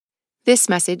This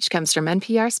message comes from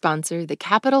NPR sponsor, the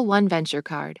Capital One Venture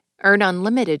Card. Earn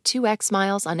unlimited 2x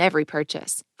miles on every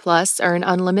purchase. Plus, earn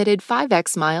unlimited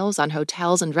 5x miles on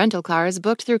hotels and rental cars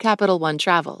booked through Capital One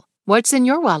Travel. What's in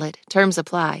your wallet? Terms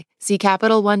apply. See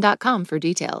CapitalOne.com for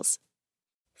details.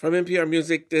 From NPR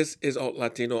Music, this is Alt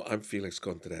Latino. I'm Felix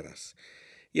Contreras.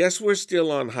 Yes, we're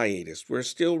still on hiatus. We're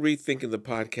still rethinking the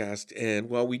podcast, and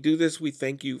while we do this, we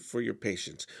thank you for your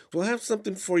patience. We'll have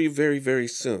something for you very, very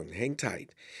soon. Hang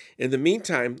tight. In the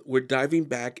meantime, we're diving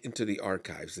back into the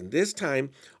archives, and this time,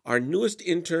 our newest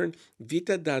intern,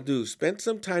 Vita Dadu, spent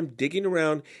some time digging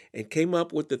around and came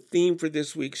up with the theme for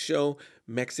this week's show,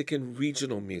 Mexican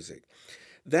regional music.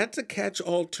 That's a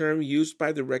catch-all term used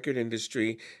by the record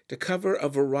industry to cover a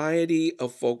variety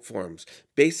of folk forms,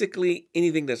 basically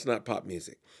anything that's not pop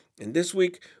music. And this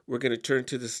week, we're going to turn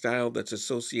to the style that's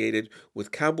associated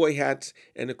with cowboy hats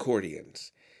and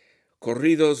accordions.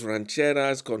 Corridos,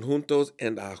 rancheras, conjuntos,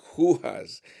 and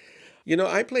ajujas. You know,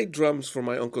 I played drums for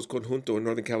my uncle's conjunto in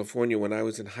Northern California when I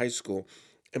was in high school,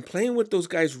 and playing with those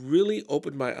guys really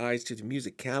opened my eyes to the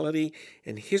musicality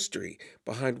and history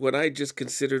behind what I just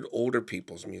considered older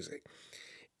people's music.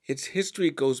 Its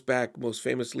history goes back most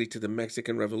famously to the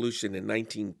Mexican Revolution in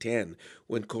 1910,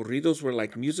 when corridos were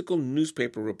like musical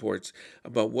newspaper reports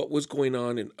about what was going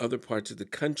on in other parts of the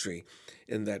country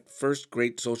in that first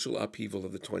great social upheaval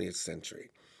of the 20th century.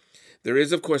 There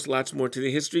is, of course, lots more to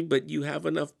the history, but you have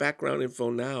enough background info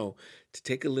now to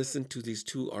take a listen to these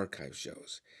two archive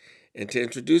shows. And to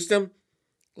introduce them,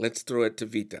 let's throw it to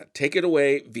Vita. Take it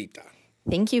away, Vita.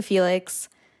 Thank you, Felix.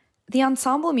 The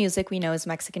ensemble music we know as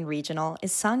Mexican regional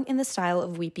is sung in the style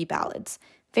of weepy ballads,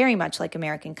 very much like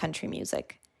American country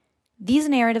music. These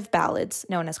narrative ballads,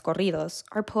 known as corridos,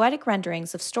 are poetic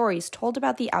renderings of stories told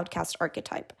about the outcast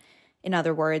archetype. In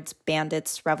other words,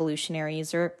 bandits,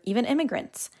 revolutionaries, or even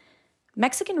immigrants.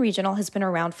 Mexican regional has been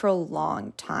around for a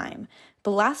long time,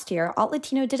 but last year, Alt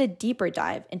Latino did a deeper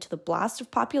dive into the blast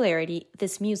of popularity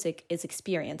this music is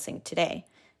experiencing today,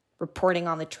 reporting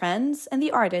on the trends and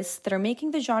the artists that are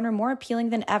making the genre more appealing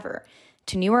than ever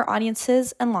to newer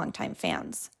audiences and longtime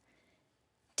fans.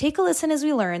 Take a listen as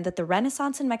we learn that the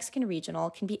renaissance in Mexican regional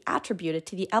can be attributed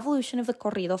to the evolution of the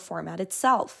corrido format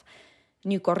itself.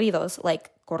 New corridos,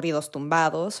 like corridos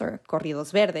tumbados or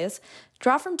corridos verdes,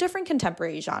 draw from different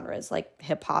contemporary genres like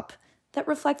hip-hop that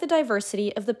reflect the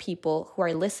diversity of the people who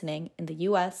are listening in the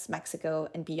US, Mexico,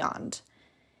 and beyond.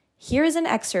 Here is an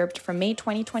excerpt from May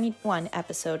 2021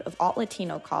 episode of Alt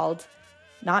Latino called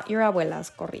Not Your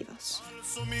Abuela's Corridos.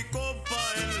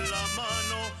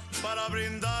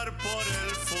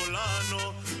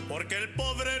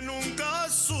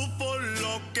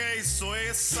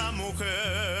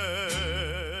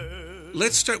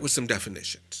 Let's start with some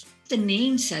definitions. The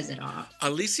name says it all.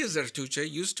 Alicia Zertuche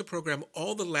used to program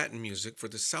all the Latin music for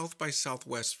the South by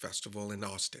Southwest Festival in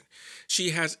Austin.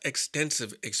 She has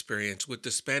extensive experience with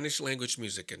the Spanish language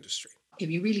music industry. If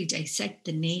you really dissect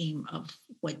the name of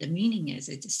what the meaning is,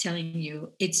 it's telling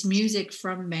you it's music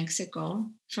from Mexico,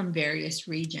 from various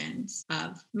regions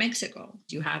of Mexico.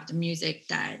 You have the music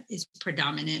that is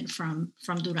predominant from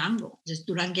Durango, just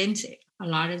Duranguense. A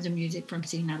lot of the music from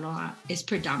Sinaloa is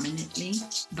predominantly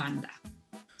banda.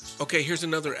 Okay, here's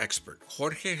another expert,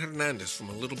 Jorge Hernandez from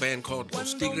a little band called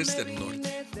Los Tigres del Norte.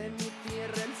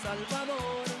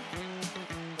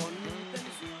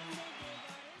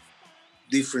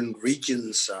 Different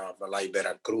regions like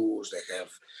Veracruz, they have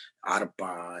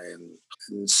arpa, and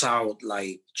in south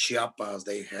like Chiapas,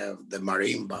 they have the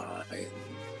marimba,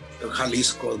 and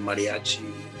Jalisco,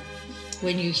 mariachi.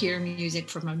 When you hear music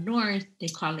from the north, they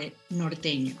call it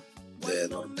norteño. The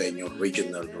norteño,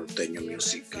 regional norteño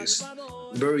music is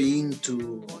very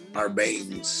into our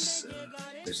veins.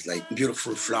 It's like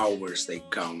beautiful flowers, they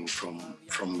come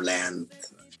from land.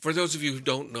 For those of you who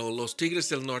don't know, Los Tigres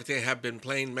del Norte have been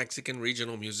playing Mexican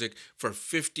regional music for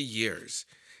 50 years.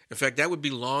 In fact, that would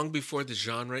be long before the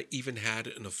genre even had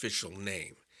an official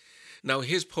name. Now,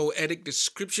 his poetic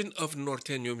description of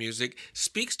norteño music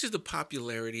speaks to the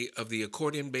popularity of the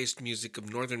accordion-based music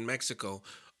of northern Mexico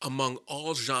among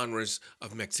all genres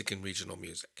of Mexican regional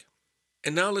music.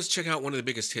 And now let's check out one of the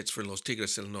biggest hits for Los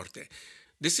Tigres del Norte.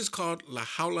 This is called La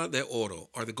Jaula de Oro,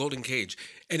 or The Golden Cage,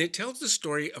 and it tells the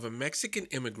story of a Mexican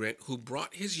immigrant who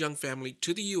brought his young family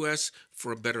to the U.S.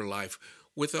 for a better life,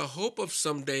 with a hope of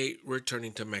someday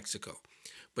returning to Mexico.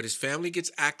 But his family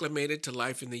gets acclimated to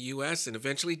life in the U.S. and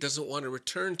eventually doesn't want to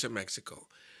return to Mexico.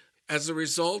 As a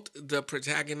result, the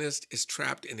protagonist is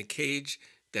trapped in a cage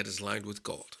that is lined with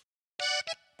gold.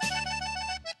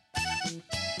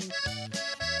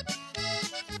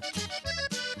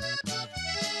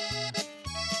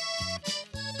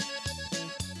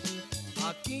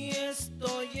 Aquí y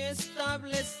estoy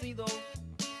establecido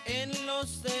en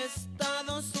los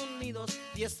Estados Unidos.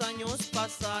 10 años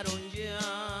pasaron ya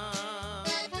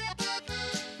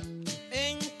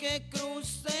en que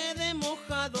crucé de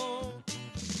mojado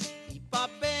y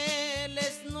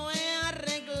papeles no he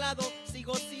arreglado.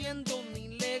 Sigo siendo un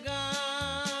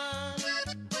ilegal.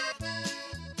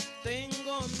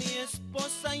 Tengo mi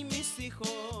esposa y mis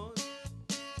hijos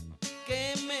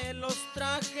que me los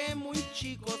traje muy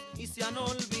chicos y se han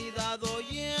olvidado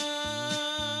ya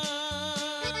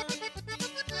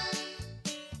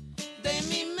de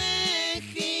mi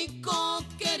México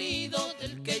querido,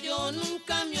 del que yo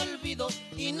nunca me olvido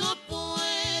y no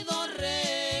puedo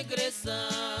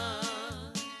regresar.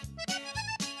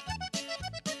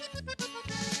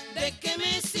 ¿De qué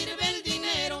me sirve el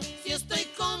dinero si estoy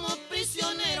como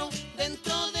prisionero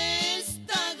dentro de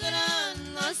esta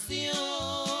gran nación?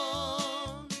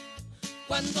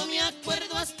 Cuando me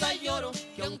acuerdo hasta lloro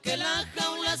que aunque la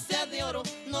jaula sea de oro,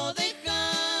 no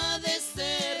deja de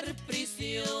ser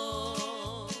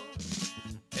prisión.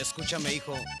 Escúchame,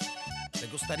 hijo. ¿Te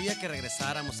gustaría que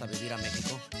regresáramos a vivir a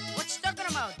México? What you talking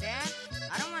about, Dad?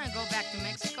 I don't want to go back to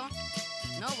Mexico.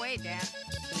 No way, Dad.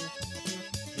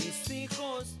 Mis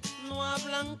hijos no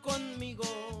hablan conmigo.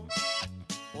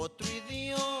 Otro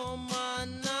idioma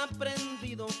han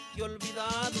aprendido y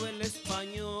olvidado el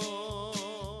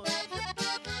español.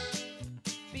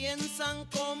 Piensan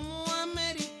como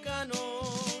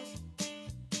americanos,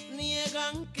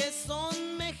 niegan que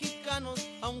son mexicanos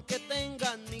aunque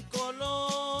tengan mi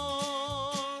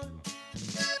color.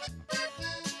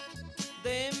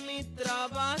 De mi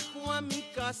trabajo a mi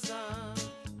casa,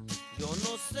 yo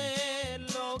no sé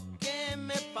lo que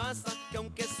me pasa, que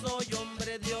aunque soy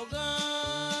hombre de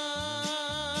hogar,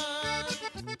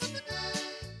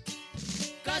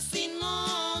 casi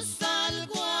no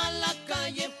salgo a la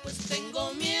calle, pues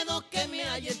tengo miedo que me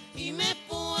hallen y me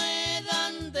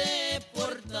puedan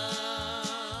deportar.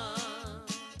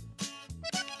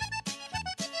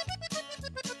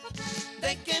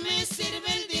 ¿De qué me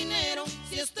sirve el dinero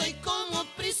si estoy como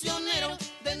prisionero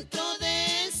dentro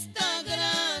de esta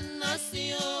gran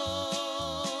nación?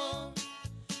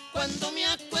 Cuando me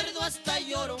acuerdo hasta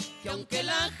lloro que aunque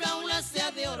la jaula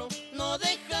sea de oro, no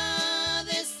deja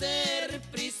de ser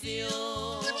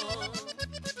prisión.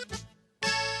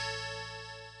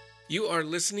 You are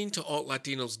listening to Alt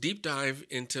Latino's deep dive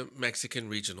into Mexican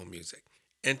regional music.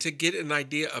 And to get an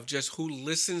idea of just who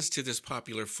listens to this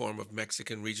popular form of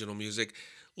Mexican regional music,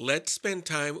 let's spend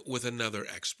time with another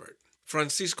expert.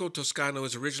 Francisco Toscano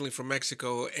is originally from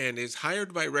Mexico and is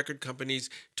hired by record companies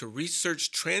to research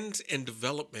trends and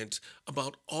developments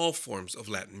about all forms of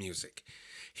Latin music.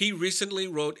 He recently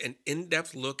wrote an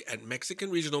in-depth look at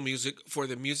Mexican regional music for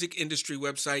the music industry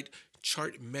website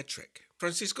Chartmetric.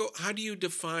 Francisco, how do you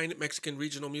define Mexican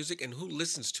regional music and who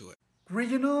listens to it?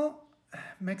 Regional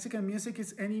Mexican music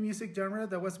is any music genre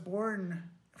that was born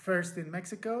first in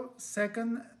Mexico.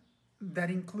 Second,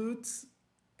 that includes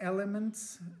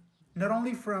elements not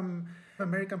only from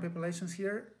American populations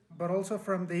here, but also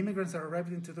from the immigrants that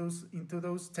arrived into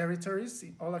those territories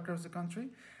all across the country.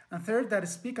 And third, that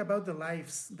speak about the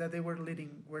lives that they were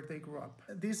leading where they grew up.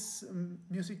 These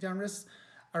music genres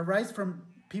arise from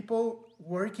people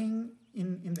working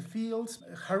in the fields,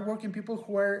 hardworking people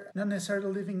who are not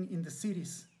necessarily living in the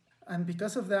cities. And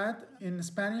because of that, in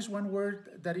Spanish, one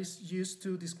word that is used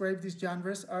to describe these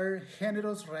genres are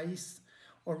géneros raíz,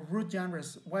 or root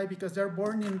genres. Why? Because they're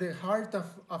born in the heart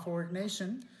of our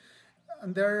nation,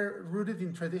 and they're rooted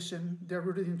in tradition. They're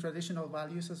rooted in traditional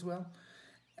values as well.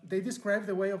 They describe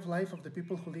the way of life of the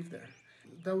people who live there.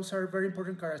 Those are very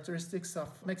important characteristics of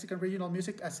Mexican regional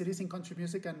music as it is in country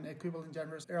music and equivalent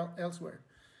genres elsewhere.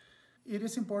 It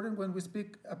is important when we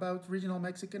speak about regional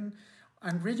Mexican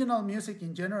and regional music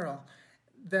in general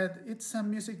that it's a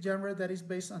music genre that is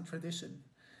based on tradition.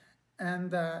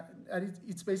 And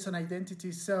it's based on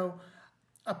identity. So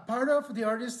a part of the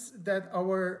artists that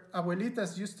our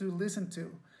abuelitas used to listen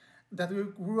to, that we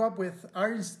grew up with,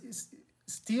 are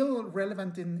still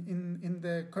relevant in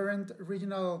the current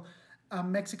regional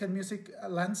Mexican music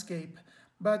landscape.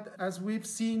 But as we've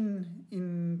seen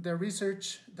in the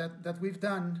research that we've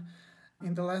done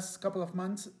in the last couple of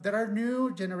months, there are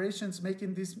new generations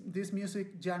making these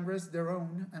music genres their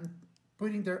own and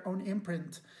putting their own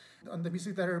imprint on the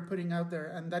music that are putting out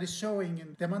there, and that is showing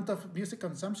in the amount of music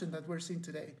consumption that we're seeing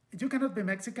today. You cannot be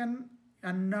Mexican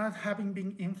and not having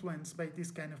been influenced by this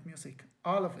kind of music,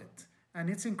 all of it. And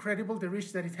it's incredible the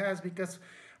reach that it has, because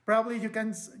probably you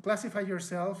can classify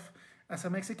yourself as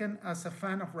a Mexican, as a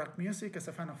fan of rock music, as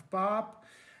a fan of pop,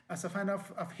 as a fan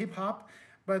of hip-hop,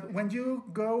 But when you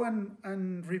go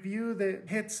and review the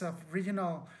hits of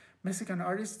regional Mexican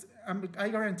artists, I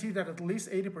guarantee that at least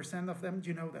 80% of them,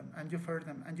 you know them and you've heard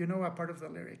them and you know a part of the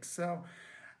lyrics. So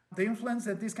the influence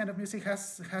that this kind of music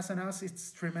has on us,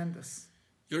 it's tremendous.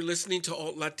 You're listening to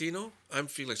Alt Latino. I'm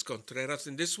Felix Contreras,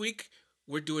 and this week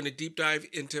we're doing a deep dive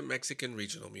into Mexican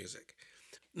regional music.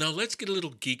 Now let's get a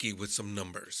little geeky with some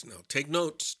numbers. Now take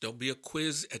notes, there'll be a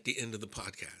quiz at the end of the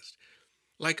podcast.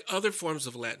 Like other forms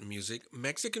of Latin music,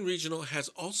 Mexican regional has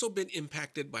also been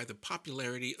impacted by the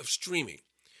popularity of streaming.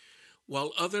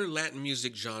 While other Latin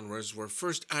music genres were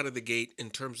first out of the gate in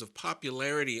terms of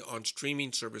popularity on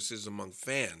streaming services among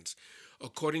fans,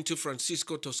 according to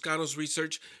Francisco Toscano's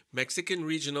research, Mexican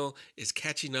regional is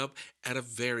catching up at a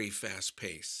very fast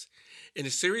pace. In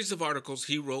a series of articles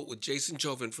he wrote with Jason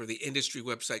Joven for the industry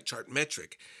website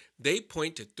Chartmetric, they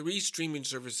point to 3 streaming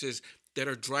services that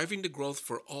are driving the growth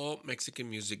for all Mexican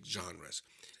music genres: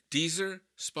 Deezer,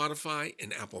 Spotify,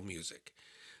 and Apple Music.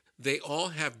 They all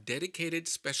have dedicated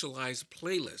specialized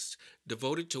playlists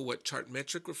devoted to what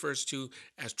Chartmetric refers to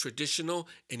as traditional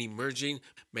and emerging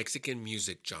Mexican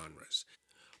music genres.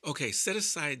 Okay, set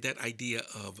aside that idea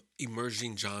of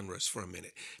emerging genres for a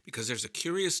minute, because there's a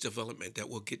curious development that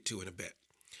we'll get to in a bit.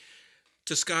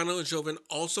 Toscano and Joven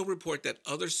also report that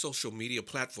other social media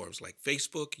platforms like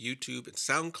Facebook, YouTube, and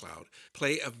SoundCloud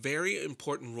play a very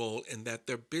important role in that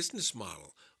their business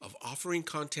model of offering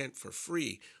content for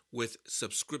free with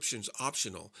subscriptions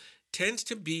optional tends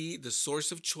to be the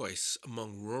source of choice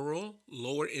among rural,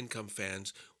 lower-income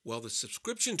fans, while the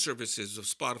subscription services of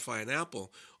Spotify and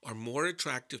Apple are more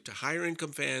attractive to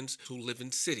higher-income fans who live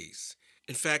in cities.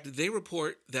 In fact, they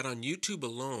report that on YouTube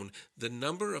alone, the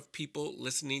number of people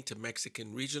listening to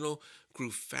Mexican regional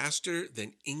grew faster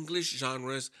than English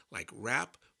genres like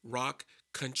rap, rock,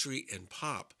 country, and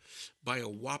pop by a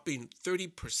whopping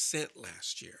 30%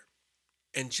 last year.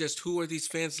 And just who are these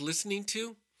fans listening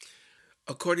to?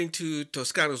 According to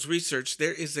Toscano's research,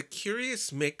 there is a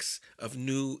curious mix of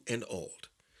new and old.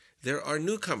 There are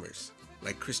newcomers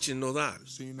like Christian Nodal.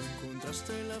 Si no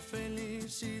encontraste la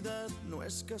felicidad, no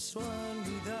es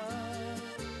casualidad.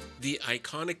 The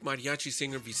iconic mariachi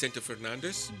singer Vicente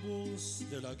Fernandez. Voz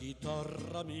de la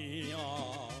guitarra mía.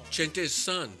 Chente's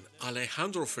son,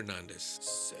 Alejandro Fernandez.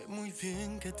 Sé muy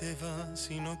bien que te vas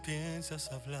si no piensas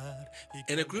hablar.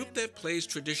 And a group that plays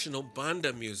traditional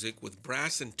banda music with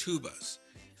brass and tubas.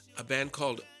 A band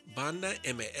called Banda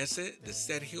MS de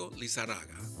Sergio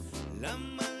Lizarraga. La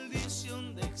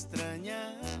maldición de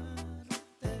extrañarte.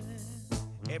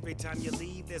 Every time you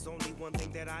leave, there's only one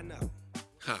thing that I know.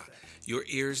 Ha, your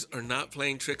ears are not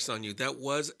playing tricks on you. That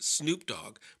was Snoop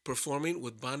Dogg performing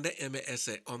with Banda MS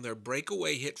on their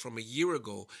breakaway hit from a year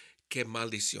ago, Que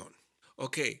Maldición.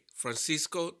 Okay,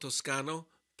 Francisco Toscano,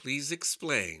 please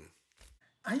explain.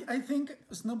 I think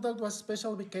Snoop Dogg was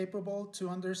especially capable to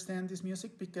understand this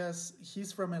music because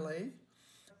he's from LA.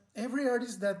 Every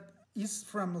artist that is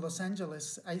from Los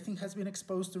Angeles, I think, has been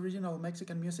exposed to regional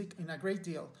Mexican music in a great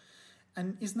deal.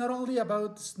 And it's not only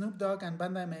about Snoop Dogg and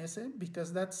Banda MS,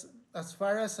 because that's, as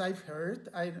far as I've heard,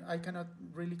 I cannot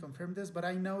really confirm this, but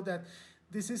I know that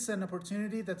this is an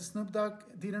opportunity that Snoop Dogg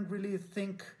didn't really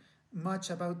think much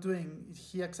about doing.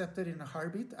 He accepted in a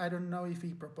heartbeat. I don't know if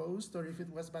he proposed or if it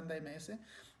was Banda MS,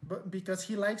 but because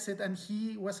he likes it and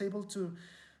he was able to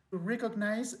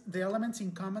recognize the elements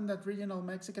in common that regional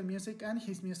Mexican music and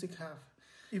his music have.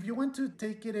 If you want to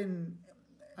take it in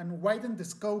and widen the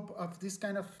scope of this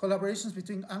kind of collaborations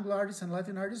between Anglo artists and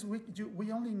Latin artists,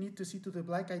 we only need to see to the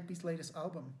Black Eyed Peas' latest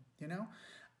album,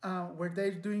 where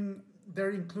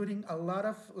they're including a lot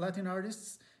of Latin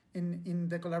artists in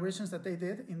the collaborations that they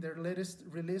did in their latest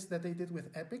release that they did with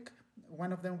Epic.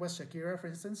 One of them was Shakira, for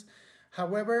instance.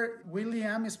 However,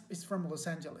 Will.i.am is from Los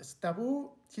Angeles. Taboo,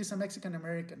 he's a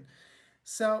Mexican-American.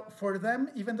 So for them,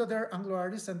 even though they're Anglo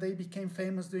artists and they became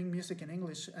famous doing music in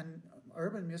English and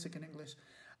urban music in English,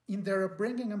 in their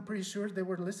upbringing, I'm pretty sure they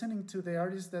were listening to the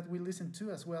artists that we listen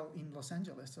to as well in Los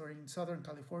Angeles or in Southern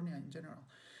California in general.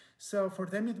 So for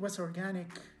them, it was organic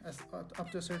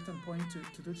up to a certain point to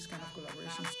do this kind of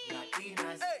collaborations.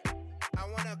 Latinas. Hey, I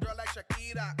want a girl like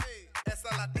Shakira. Hey, esa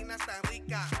latina está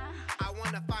rica. I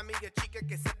want a find me a chica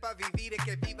que sepa vivir y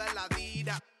que viva la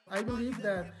vida. I believe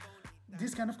that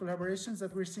these kind of collaborations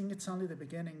that we're seeing, it's only the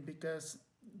beginning, because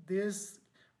this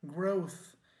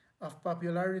growth of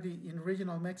popularity in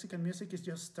regional Mexican music is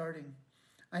just starting.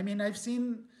 I mean, I've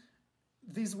seen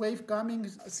this wave coming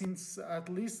since at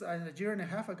least a year and a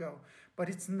half ago, but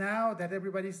it's now that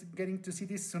everybody's getting to see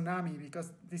this tsunami,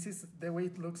 because this is the way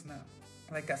it looks now,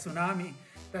 like a tsunami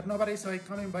that nobody saw it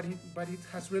coming, but it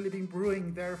has really been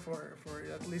brewing there for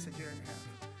at least a year and a half.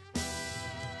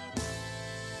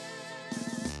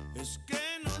 Es que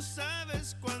no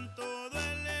sabes cuánto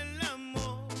duele el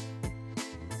amor.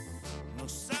 No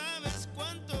sabes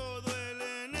cuánto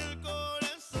duele en el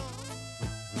corazón.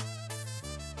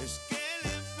 Es que el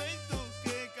efecto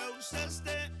que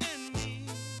causaste en mí,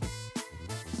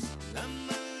 la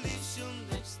maldición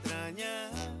de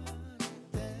extrañarte,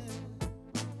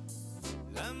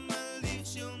 la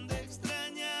maldición de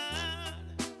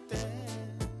extrañarte,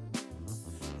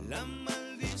 la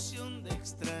maldición de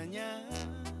extrañarte.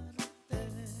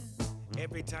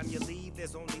 Every time you leave,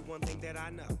 there's only one thing that I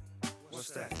know.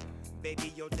 What's that?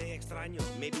 Baby, yo te extraño.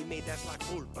 Maybe me, that's la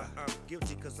culpa. I'm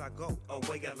guilty cause I go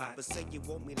away a lot. But say you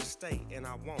want me to stay, and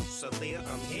I won't. So there,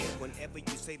 I'm here. Whenever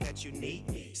you say that you need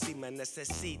me. Si me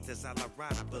necesitas a la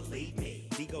rada, believe me.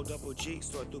 Digo double G,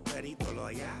 soy tu perito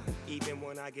loyal. Even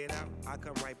when I get out, I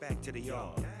come right back to the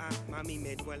yard. Mami,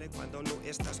 me duele cuando no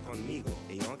estás conmigo.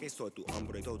 Y aunque soy tu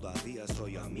hombre, todavía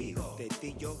soy amigo. Te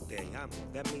digo te amo.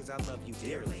 That means I love you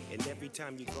dearly. And every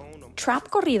time you go on... Trap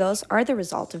corridos are the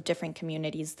result of different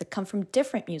communities that come from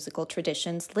different musical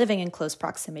traditions living in close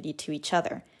proximity to each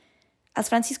other. As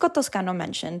Francisco Toscano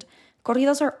mentioned,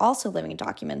 corridos are also living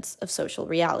documents of social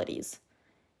realities.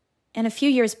 And a few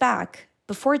years back,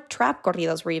 before trap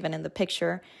corridos were even in the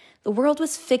picture, the world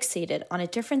was fixated on a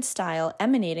different style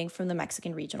emanating from the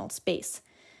Mexican regional space,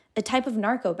 a type of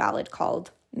narco ballad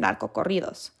called narco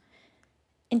corridos.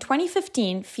 In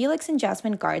 2015, Felix and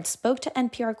Jasmine Guard spoke to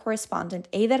NPR correspondent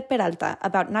Eider Peralta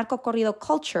about narco-corrido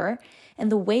culture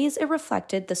and the ways it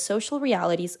reflected the social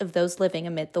realities of those living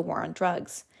amid the war on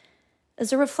drugs.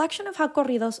 As a reflection of how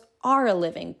corridos are a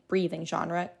living, breathing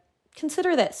genre,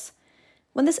 consider this.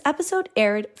 When this episode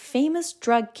aired, famous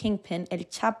drug kingpin El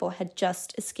Chapo had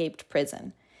just escaped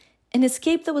prison, an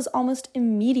escape that was almost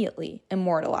immediately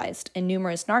immortalized in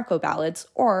numerous narco ballads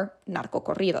or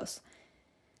narco-corridos.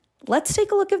 Let's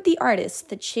take a look at the artists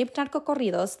that shaped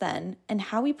narco-corridos then and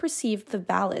how we perceived the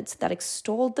ballads that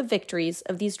extolled the victories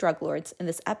of these drug lords in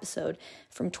this episode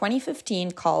from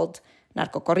 2015 called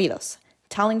Narco-corridos,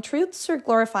 telling truths or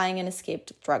glorifying an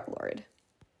escaped drug lord.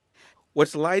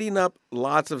 What's lighting up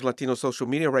lots of Latino social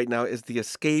media right now is the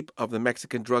escape of the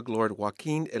Mexican drug lord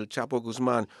Joaquin El Chapo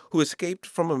Guzman, who escaped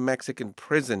from a Mexican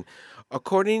prison.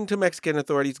 According to Mexican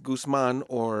authorities, Guzman,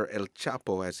 or El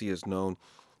Chapo as he is known,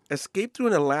 escaped through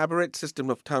an elaborate system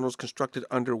of tunnels constructed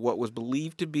under what was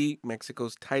believed to be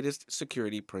Mexico's tightest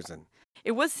security prison.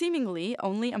 It was seemingly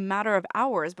only a matter of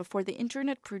hours before the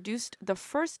internet produced the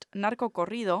first narco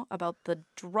corrido about the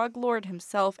drug lord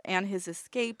himself and his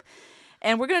escape.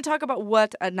 And we're going to talk about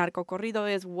what a narco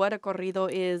corrido is, what a corrido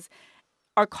is.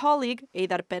 Our colleague,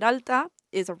 Eider Peralta,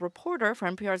 is a reporter for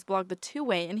NPR's blog The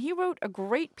Two-Way, and he wrote a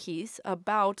great piece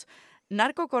about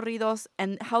narco corridos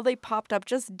and how they popped up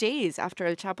just days after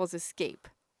El Chapo's escape.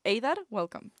 Eider,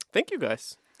 welcome. Thank you,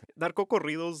 guys. Narco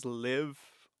corridos live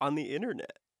on the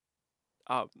internet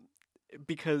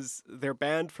because they're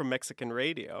banned from Mexican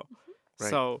radio.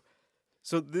 Right.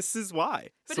 So this is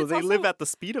why. But so they also live at the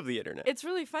speed of the internet. It's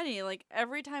really funny. Like,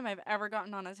 every time I've ever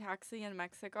gotten on a taxi in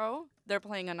Mexico, they're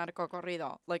playing a narco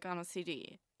corrido, like on a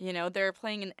CD. You know, they're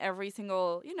playing in every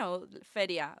single,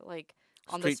 feria, like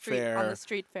on the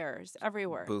street fairs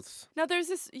everywhere. Booths. Now there's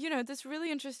this, this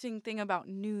really interesting thing about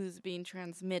news being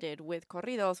transmitted with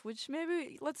corridos, which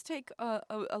maybe let's take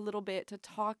a little bit to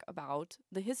talk about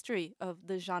the history of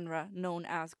the genre known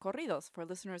as corridos for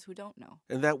listeners who don't know.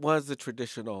 And that was the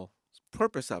traditional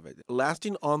purpose of it.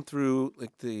 Lasting on through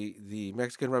like the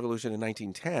Mexican Revolution in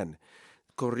 1910,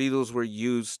 corridos were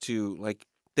used to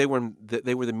they were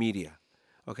the media.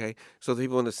 Okay, so the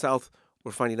people in the South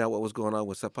were finding out what was going on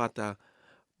with Zapata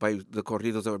by the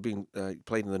corridos that were being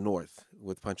played in the North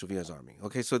with Pancho Villa's army.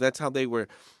 Okay, so that's how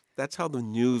the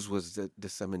news was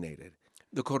disseminated.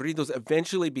 The corridos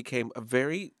eventually became a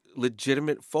very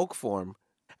legitimate folk form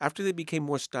after they became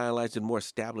more stylized and more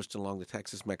established along the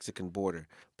Texas-Mexican border.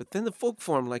 But then the folk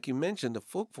form, like you mentioned, the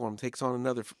folk form takes on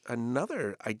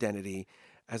another identity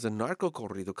as a narco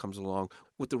corrido comes along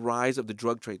with the rise of the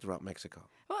drug trade throughout Mexico.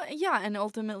 Well, yeah, and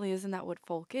ultimately isn't that what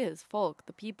folk is? Folk,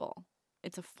 the people.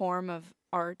 It's a form of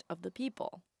art of the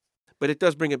people. But it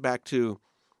does bring it back to,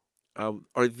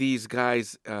 are these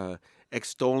guys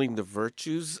extolling the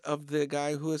virtues of the guy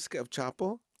of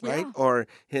Chapo, right? Yeah. Or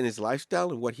in his lifestyle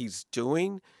and what he's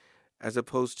doing, as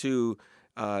opposed to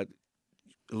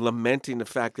lamenting the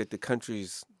fact that the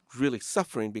country's really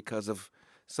suffering because of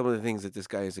some of the things that this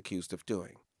guy is accused of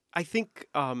doing? I think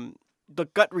the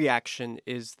gut reaction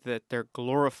is that they're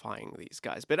glorifying these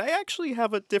guys, but I actually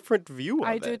have a different view of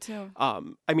it. I do too.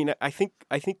 I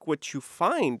think what you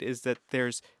find is that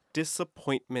there's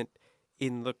disappointment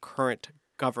in the current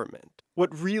government. What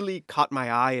really caught my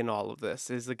eye in all of this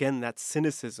is, again, that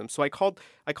cynicism. So I called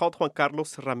Juan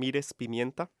Carlos Ramirez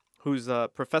Pimienta, who's a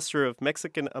professor of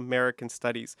Mexican American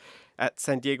Studies at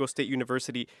San Diego State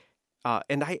University,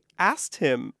 and I asked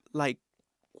him, like,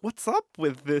 what's up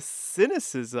with this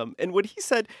cynicism? And what he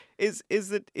said is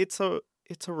that it's a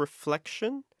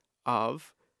reflection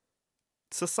of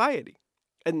society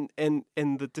and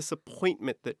the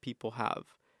disappointment that people have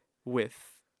with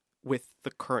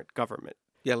the current government.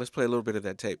 Yeah, let's play a little bit of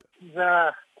that tape.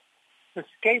 The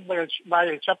escape by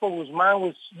El Chapo Guzman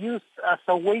was used as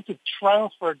a way to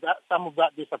transfer some of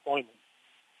that disappointment.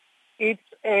 It's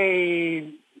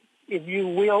if you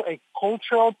will, a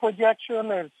cultural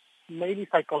projection, it's maybe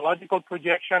psychological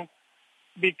projection,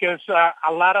 because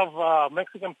a lot of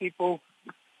Mexican people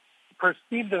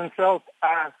perceive themselves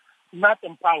as not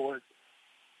empowered.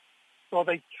 So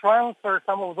they transfer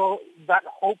some of that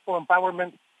hopeful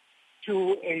empowerment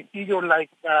to a figure like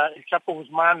El Chapo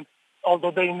Guzman,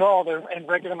 although they know and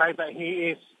recognize that he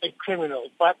is a criminal.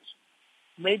 But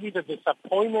maybe the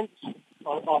disappointment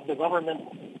of the government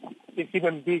is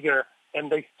even bigger,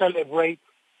 and they celebrate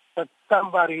that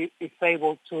somebody is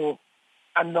able to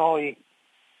annoy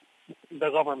the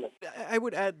government. I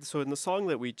would add, so in the song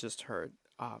that we just heard,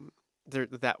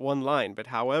 that one line, but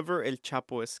however El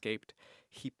Chapo escaped,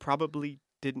 he probably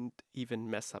didn't even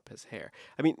mess up his hair.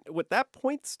 I mean, what that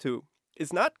points to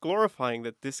is not glorifying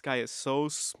that this guy is so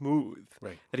smooth,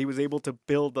 right, that he was able to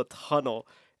build a tunnel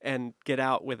and get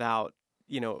out without,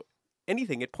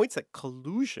 anything. It points at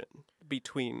collusion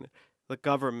between the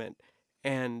government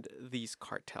and these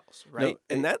cartels, right?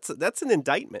 No, and that's an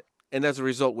indictment. And as a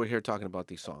result, we're here talking about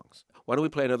these songs. Why don't we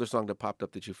play another song that popped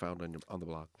up that you found on the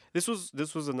blog? This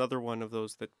was another one of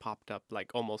those that popped up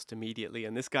like almost immediately.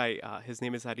 And this guy, his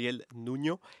name is Ariel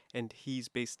Nuño, and he's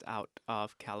based out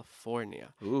of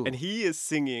California. Ooh. And he is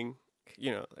singing.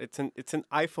 It's an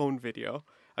iPhone video.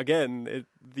 Again,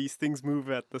 these things move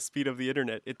at the speed of the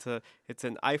internet. It's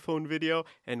an iPhone video,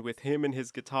 and with him and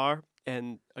his guitar.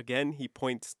 And again, he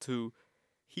points to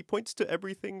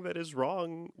everything that is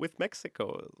wrong with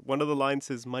Mexico. One of the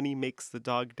lines is, "Money makes the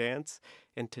dog dance,"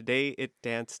 and today it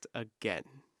danced again.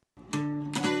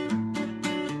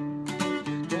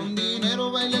 Con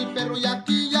dinero baila el perro y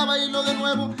aquí ya bailo de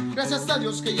nuevo. Gracias a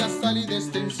Dios que ya salí de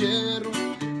este encierro.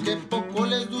 Que poco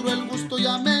les duró el gusto,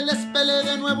 ya me les pelé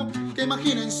de nuevo. Que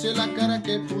imagínense la cara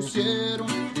que pusieron.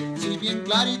 Si bien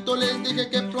clarito les dije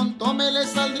que pronto me les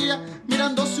saldría,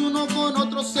 mirándose uno con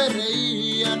otro se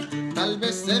reían. Tal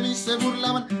vez de mí se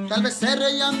burlaban, tal vez se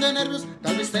reían de nervios,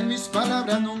 tal vez en mis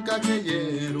palabras nunca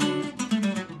creyeron.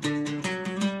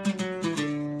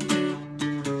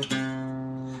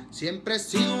 Siempre he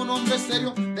sido un hombre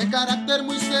serio, de carácter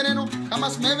muy sereno,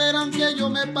 jamás me verán que yo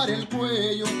me pare el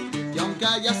cuello. Y aunque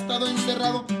haya estado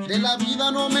encerrado, de la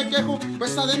vida no me quejo,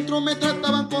 pues adentro me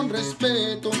trataban con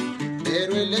respeto.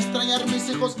 Pero el extrañar mis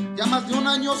hijos, ya más de un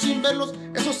año sin verlos,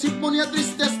 eso sí ponía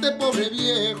triste a este pobre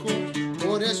viejo.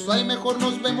 Por eso ahí mejor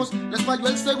nos vemos, les falló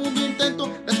el segundo intento,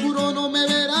 les juro no me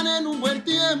verán en un buen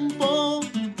tiempo.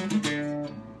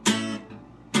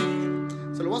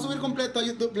 Se lo voy a subir completo a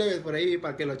YouTube, plebes, por ahí,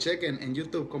 para que lo chequen en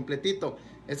YouTube, completito.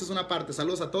 Esta es una parte.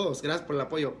 Saludos a todos, gracias por el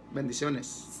apoyo,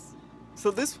 bendiciones.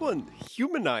 So this one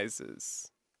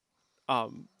humanizes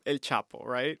El Chapo,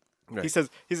 right? Right. He says,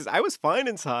 I was fine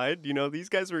inside, these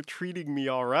guys were treating me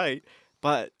all right,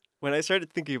 but when I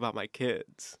started thinking about my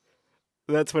kids,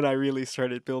 that's when I really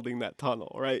started building that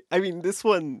tunnel, right? I mean, this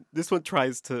one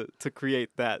tries to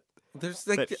create that, there's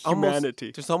like that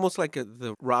humanity. There's almost like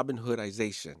the Robin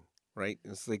Hoodization, right?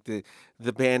 It's like the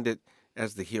bandit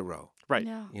as the hero. Right.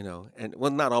 Yeah. And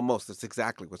well, not almost, that's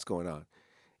exactly what's going on.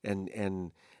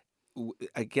 And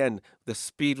again, the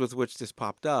speed with which this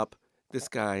popped up, this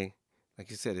guy, like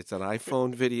you said, it's an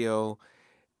iPhone video,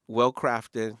 well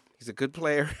crafted. He's a good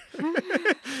player.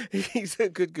 He's a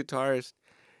good guitarist.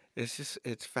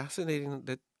 It's fascinating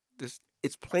that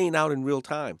it's playing out in real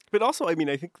time. But also, I mean,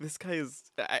 I think this guy is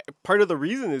part of the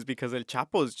reason is because El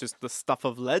Chapo is just the stuff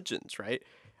of legends, right?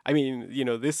 I mean,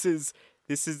 this is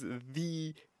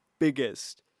the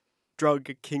biggest drug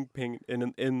kingpin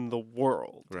in the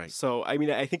world. Right. So, I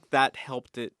mean, I think that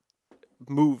helped it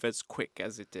move as quick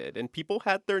as it did, and people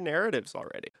had their narratives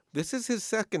already. This is his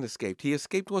second escape. He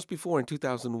escaped once before in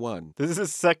 2001. This is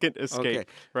his second escape. Okay.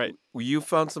 Right. You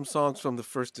found some songs from the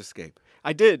first escape.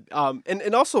 I did.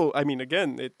 And also, I mean,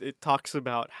 again, it talks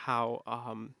about how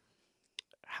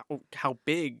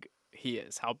big he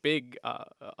is, how big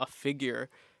a figure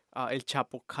El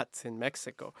Chapo cuts in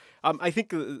Mexico. I think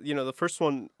the first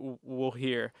one we'll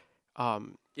hear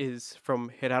is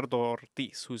from Gerardo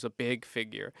Ortiz, who's a big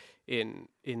figure in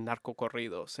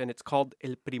narcocorridos, and it's called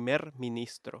El Primer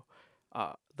Ministro,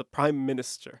 the Prime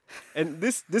Minister. And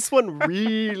this one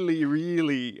really,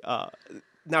 really...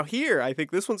 now here, I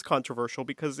think this one's controversial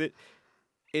because it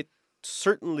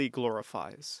certainly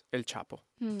glorifies El Chapo.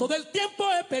 Todo el tiempo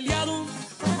he peleado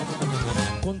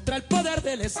contra el poder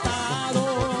del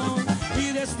Estado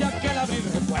y desde aquel abril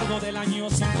recuerdo del año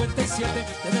 57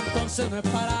 desde entonces no he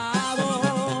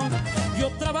parado.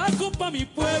 Yo trabajo para mi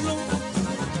pueblo,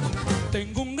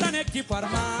 tengo un gran equipo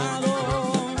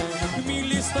armado,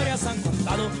 mil historias han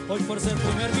contado, hoy por ser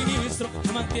primer ministro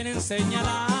me mantienen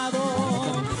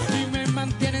señalado y me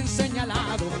mantienen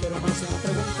señalado, pero no se han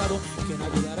preguntado quién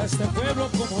ayudará a este pueblo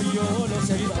como yo los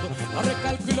he ayudado. Lo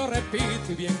recalco y lo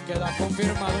repito y bien queda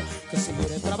confirmado que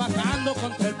seguiré trabajando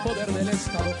contra el poder del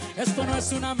Estado. Esto no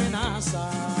es una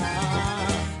amenaza,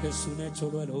 es un hecho,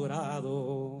 lo he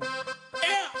logrado.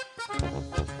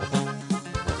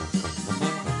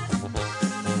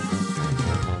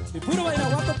 Y puro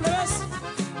bairaguato, plebes,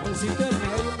 el sitio del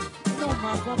medio, no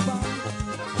más, compa.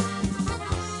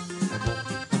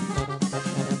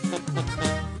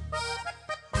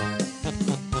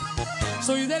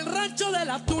 Soy del rancho de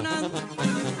la Tuna,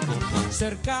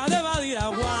 cerca de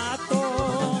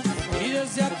Badiraguato, y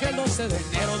desde aquel 12 de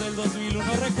enero del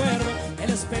 2001 recuerdo el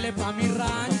espele pa' mi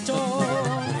rancho,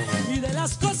 y de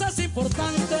las cosas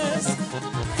importantes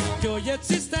que hoy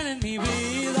existen en mi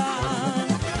vida,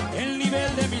 el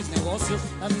nivel de mis negocios,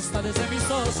 las amistades de mis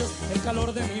socios, el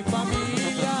calor de mi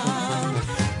familia,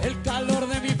 el calor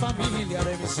de mi familia,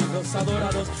 de mis hijos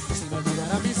adorados, sin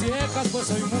olvidar a mis viejas, pues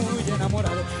soy muy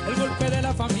enamorado. El golpe de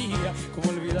la familia, como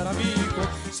olvidar a mi hijo,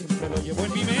 siempre lo llevo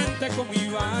en mi mente como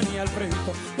Iván y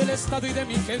Alfredito, del Estado y de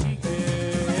mi gente.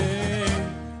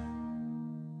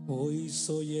 Hoy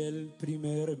soy el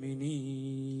primer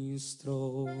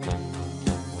ministro.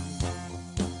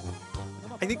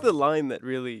 I think the line that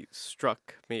really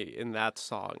struck me in that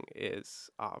song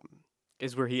is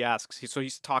where he asks, so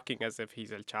he's talking as if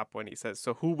he's El Chapo, and he says,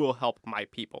 so who will help my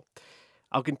people?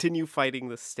 I'll continue fighting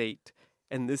the state,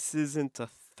 and this isn't a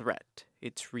threat,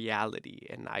 it's reality,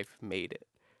 and I've made it.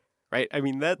 Right? I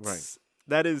mean, that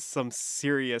is some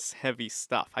serious, heavy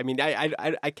stuff. I mean,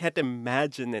 I can't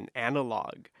imagine an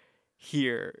analog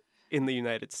here in the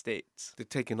United States. They're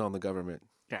taking on the government,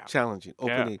 yeah. Challenging,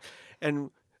 opening, and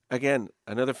again,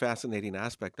 another fascinating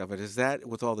aspect of it is that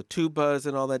with all the tubas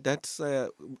and all that, that's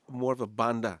more of a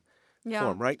banda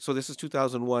form, right? So this is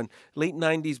 2001. Late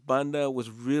 90s, banda was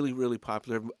really, really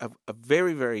popular, a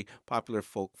very, very popular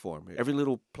folk form. Every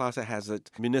little plaza has a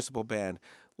municipal band.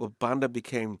 Well, banda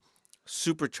became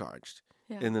supercharged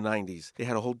in the 90s. They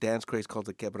had a whole dance craze called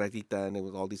the quebradita, and it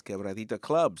was all these quebradita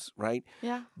clubs, right?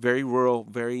 Yeah. Very rural,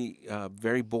 very,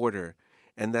 very border.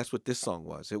 And that's what this song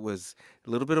was. It was a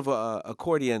little bit of a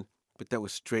accordion, but that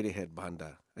was straight ahead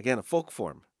banda. Again, a folk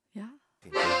form. Yeah.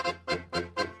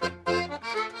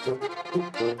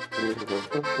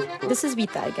 This is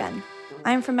Vita again.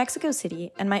 I am from Mexico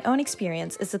City, and my own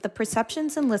experience is that the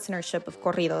perceptions and listenership of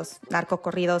corridos,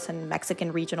 narcocorridos, and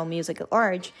Mexican regional music at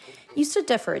large used to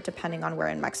differ depending on where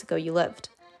in Mexico you lived.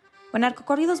 When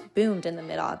narcocorridos boomed in the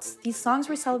mid-aughts, these songs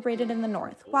were celebrated in the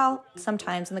north, while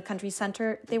sometimes in the country's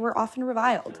center, they were often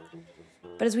reviled.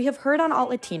 But as we have heard on Alt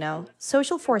Latino,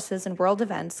 social forces and world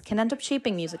events can end up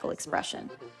shaping musical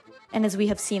expression. And as we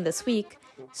have seen this week,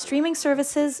 streaming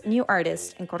services, new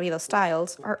artists, and corrido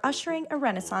styles are ushering a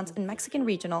renaissance in Mexican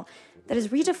regional that is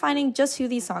redefining just who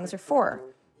these songs are for,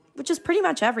 which is pretty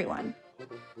much everyone.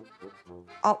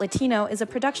 Alt Latino is a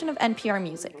production of NPR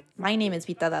Music. My name is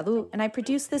Vita Dadu, and I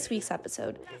produced this week's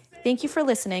episode. Thank you for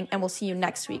listening, and we'll see you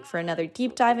next week for another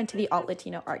deep dive into the Alt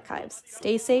Latino archives.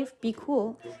 Stay safe, be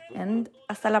cool, and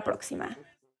hasta la próxima.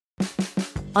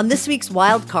 On this week's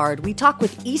Wild Card, we talk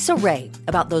with Issa Rae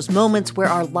about those moments where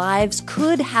our lives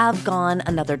could have gone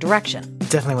another direction.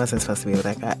 Definitely wasn't supposed to be with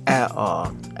that guy at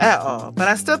all. At all. But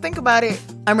I still think about it.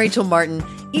 I'm Rachel Martin.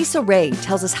 Issa Rae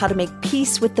tells us how to make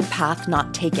peace with the path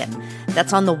not taken.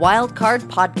 That's on the Wild Card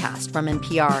podcast from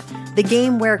NPR, the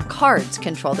game where cards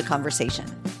control the conversation.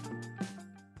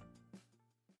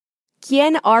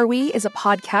 Quién Are We is a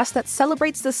podcast that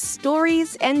celebrates the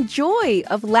stories and joy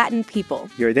of Latin people.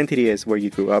 Your identity is where you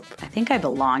grew up. I think I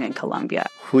belong in Colombia.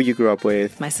 Who you grew up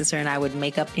with. My sister and I would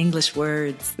make up English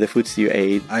words. The foods you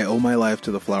ate. I owe my life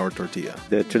to the flour tortilla.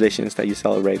 The traditions that you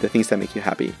celebrate, the things that make you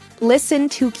happy. Listen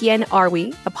to Quién Are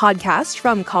We, a podcast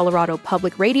from Colorado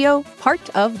Public Radio, part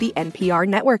of the NPR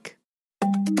network.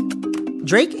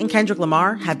 Drake and Kendrick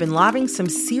Lamar have been lobbing some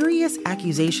serious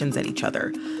accusations at each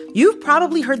other. You've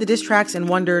probably heard the diss tracks and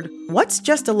wondered, what's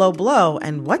just a low blow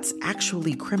and what's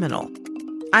actually criminal?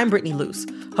 I'm Brittany Luce,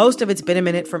 host of It's Been a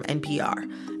Minute from NPR,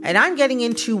 and I'm getting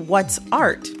into what's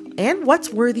art and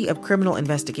what's worthy of criminal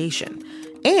investigation,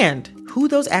 and who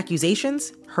those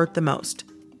accusations hurt the most.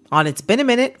 On It's Been a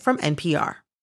Minute from NPR.